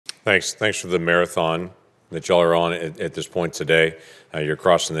Thanks for the marathon that y'all are on at this point today. You're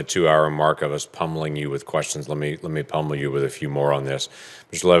crossing the 2 hour mark of us pummeling you with questions. Let me pummel you with a few more on this.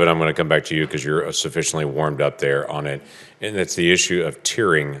 Mr. Levitt, I'm going to come back to you because you're sufficiently warmed up there on it. And it's the issue of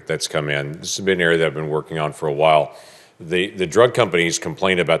tiering that's come in. This has been an area that I've been working on for a while. The drug companies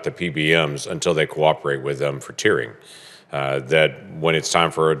complain about the PBMs until they cooperate with them for tiering. That when it's time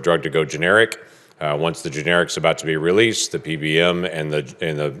for a drug to go generic, once the generic's about to be released, the PBM and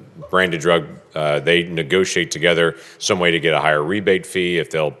the branded drug, they negotiate together some way to get a higher rebate fee if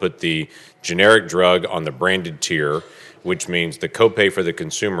they'll put the generic drug on the branded tier, which means the copay for the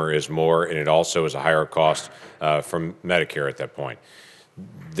consumer is more, and it also is a higher cost from Medicare at that point.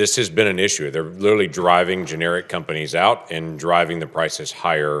 This has been an issue. They're literally driving generic companies out and driving the prices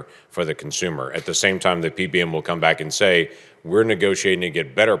higher for the consumer. At the same time, the PBM will come back and say, we're negotiating to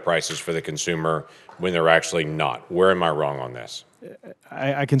get better prices for the consumer when they're actually not. Where am I wrong on this?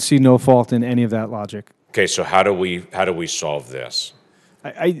 I can see no fault in any of that logic. Okay, so how do we solve this?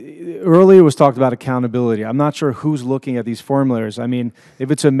 Earlier it was talked about accountability. I'm not sure who's looking at these formulators. I mean,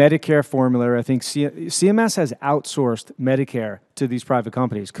 if it's a Medicare formulary, I think CMS has outsourced Medicare to these private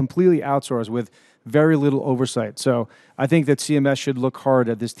companies, completely outsourced with very little oversight. So I think that CMS should look hard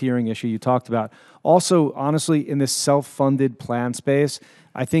at this tiering issue you talked about. Also, honestly, in this self-funded plan space,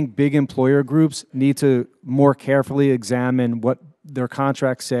 I think big employer groups need to more carefully examine what their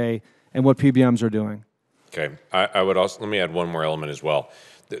contracts say and what PBMs are doing. Okay, I would also, let me add one more element as well.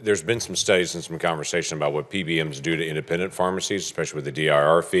 There's been some studies and some conversation about what PBMs do to independent pharmacies, especially with the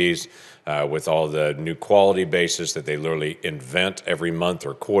DIR fees, with all the new quality basis that they literally invent every month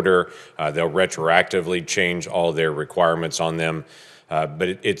or quarter. They'll retroactively change all their requirements on them.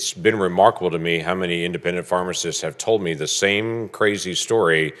 But it's been remarkable to me how many independent pharmacists have told me the same crazy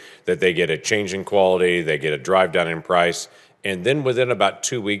story, that they get a change in quality, they get a drive down in price, and then within about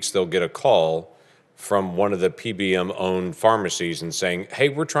 2 weeks, they'll get a call from one of the PBM-owned pharmacies and saying, hey,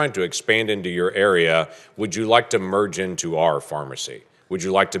 we're trying to expand into your area. Would you like to merge into our pharmacy? Would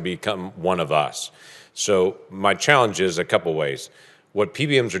you like to become one of us? So my challenge is a couple ways. What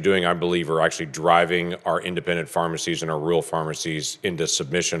PBMs are doing, I believe, are actually driving our independent pharmacies and our rural pharmacies into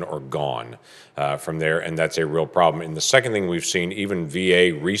submission or gone from there, and that's a real problem. And the second thing we've seen, even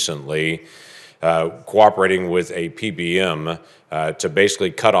VA recently, cooperating with a PBM to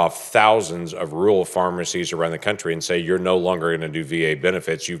basically cut off thousands of rural pharmacies around the country and say, you're no longer going to do VA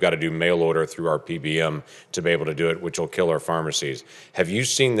benefits. You've got to do mail order through our PBM to be able to do it, which will kill our pharmacies. Have you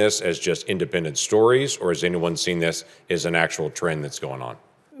seen this as just independent stories, or has anyone seen this as an actual trend that's going on?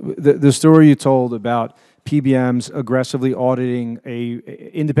 The story you told about PBMs aggressively auditing a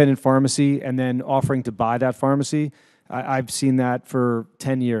independent pharmacy and then offering to buy that pharmacy, I've seen that for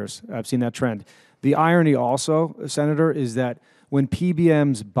 10 years. I've seen that trend. The irony also, Senator, is that when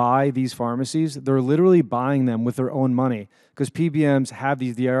PBMs buy these pharmacies, they're literally buying them with their own money, because PBMs have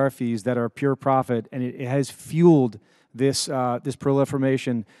these DIR fees that are pure profit, and it has fueled this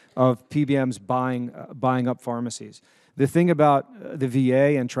proliferation of PBMs buying up pharmacies. The thing about the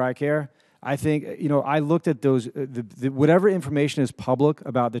VA and TRICARE, I think, I looked at those, whatever information is public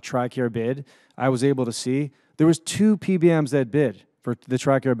about the TRICARE bid, I was able to see. There was 2 PBMs that bid for the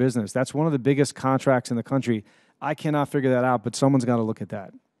TRICARE business. That's one of the biggest contracts in the country. I cannot figure that out, but someone's got to look at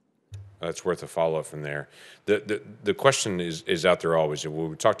that. That's worth a follow-up from there. The question is out there always.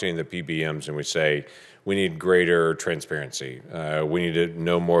 When we talk to any of the PBMs and we say, we need greater transparency. We need to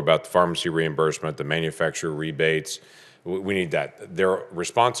know more about the pharmacy reimbursement, the manufacturer rebates. We need that. Their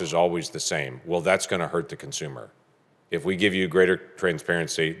response is always the same. Well, that's going to hurt the consumer. If we give you greater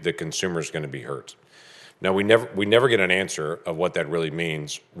transparency, the consumer is going to be hurt. Now, we never get an answer of what that really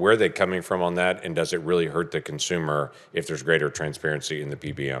means. Where are they coming from on that, and does it really hurt the consumer if there's greater transparency in the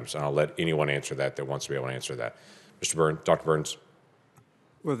PBMs? And I'll let anyone answer that wants to be able to answer that. Mr. Burns, Dr. Burns.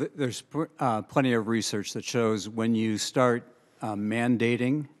 Well, there's plenty of research that shows when you start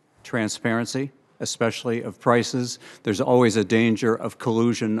mandating transparency, especially of prices, there's always a danger of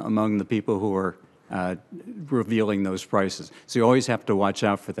collusion among the people who are revealing those prices. So you always have to watch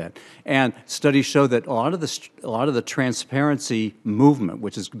out for that. And studies show that a lot of the transparency movement,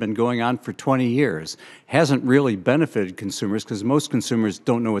 which has been going on for 20 years, hasn't really benefited consumers, because most consumers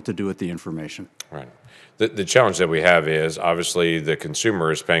don't know what to do with the information. Right. The challenge that we have is, obviously, the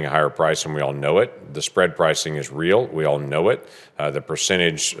consumer is paying a higher price, and we all know it. The spread pricing is real. We all know it. The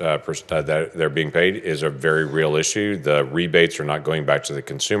percentage that they're being paid is a very real issue. The rebates are not going back to the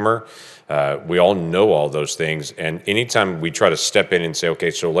consumer. We all know all those things. And anytime we try to step in and say, okay,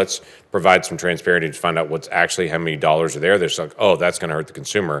 so let's provide some transparency to find out what's actually how many dollars are there, they're like, oh, that's going to hurt the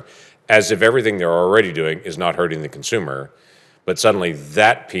consumer, as if everything they're already doing is not hurting the consumer. but suddenly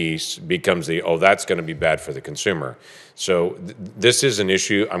that piece becomes oh, that's going to be bad for the consumer. So this is an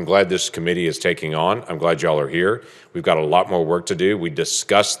issue I'm glad this committee is taking on. I'm glad y'all are here. We've got a lot more work to do. We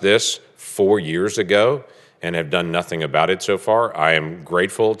discussed this 4 years ago and have done nothing about it so far. I am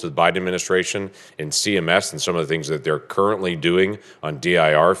grateful to the Biden administration and CMS and some of the things that they're currently doing on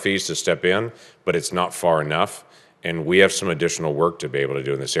DIR fees to step in, but it's not far enough. And we have some additional work to be able to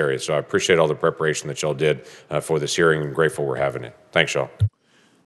do in this area. So I appreciate all the preparation that y'all did for this hearing, and grateful we're having it. Thanks, y'all.